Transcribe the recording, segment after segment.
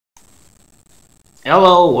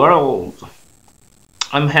Hello world!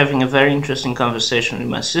 I'm having a very interesting conversation with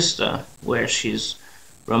my sister where she's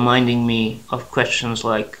reminding me of questions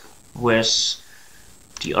like where's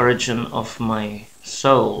the origin of my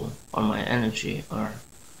soul or my energy or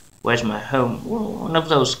where's my home? Well, one of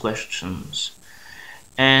those questions.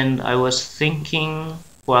 And I was thinking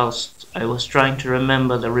whilst I was trying to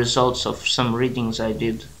remember the results of some readings I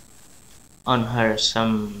did on her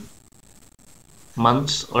some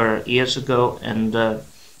months or years ago, and I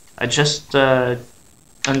just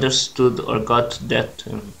understood or got that,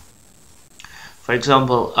 for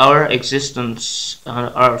example, our existence,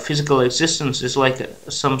 our physical existence is like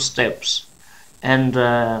some steps, and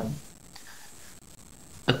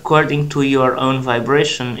according to your own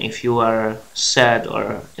vibration, if you are sad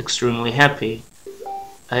or extremely happy,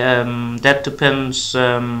 that depends.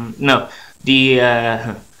 No, the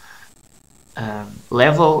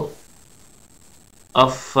level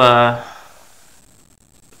of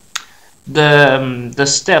the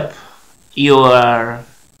step you are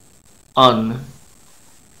on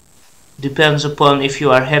depends upon if you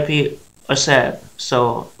are happy or sad.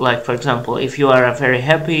 So, like for example, if you are very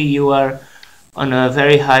happy, you are on a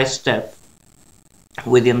very high step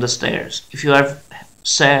within the stairs. If you are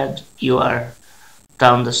sad, you are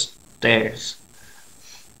down the stairs.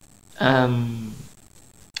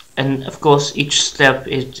 And of course, each step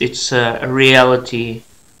it's a reality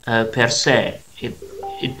per se. It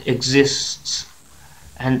exists,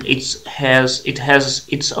 and it has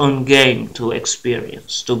its own game to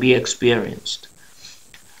experience, to be experienced.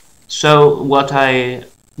 So what I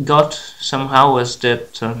got somehow was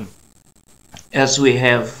that as we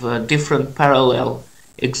have different parallel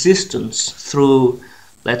existence through,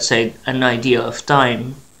 let's say, an idea of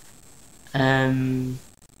time,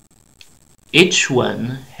 each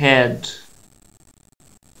one had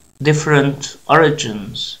different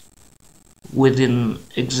origins within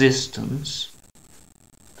existence,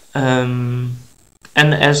 and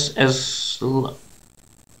as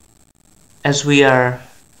we are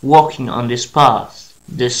walking on this path,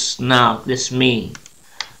 this me,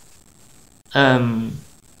 and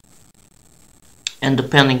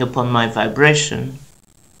depending upon my vibration,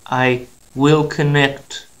 I will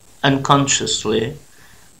connect unconsciously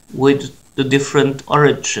with the different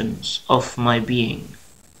origins of my being.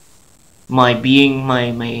 My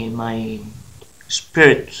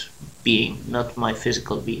spirit being, not my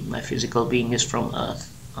physical being. My physical being is from Earth,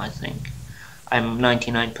 I think. I'm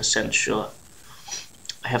 99% sure.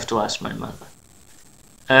 I have to ask my mother.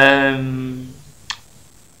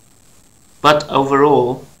 But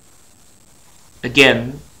overall,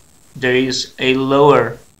 again, there is a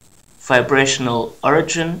lower vibrational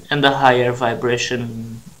origin and a higher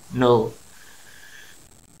vibrational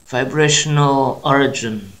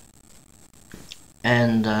origin.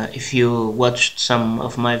 And if you watched some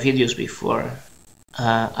of my videos before,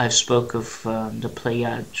 I've spoke of the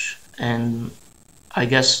Pleiades, and I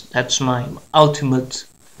guess that's my ultimate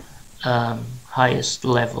highest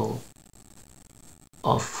level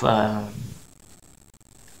of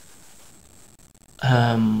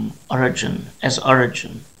origin,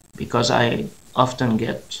 because I often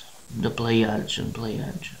get the Pleiades and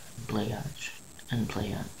Pleiades and Pleiades and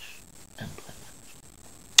Pleiades and Pleiades.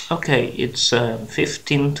 Okay, it's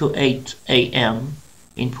 15 to 8 a.m.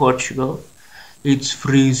 in Portugal. It's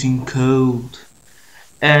freezing cold,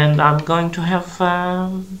 and I'm going to have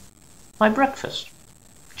my breakfast.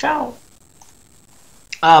 Ciao!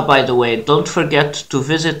 Ah, by the way, don't forget to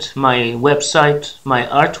visit my website, my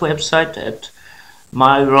art website at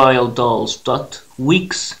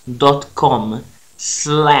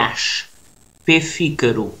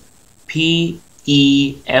myroyaldolls.wix.com/Pefícaro,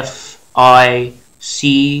 Pefícaro.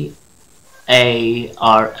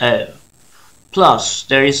 Plus,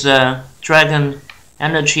 there is a Dragon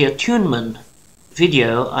Energy Attunement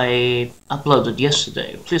video I uploaded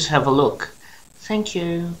yesterday. Please have a look. Thank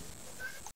you.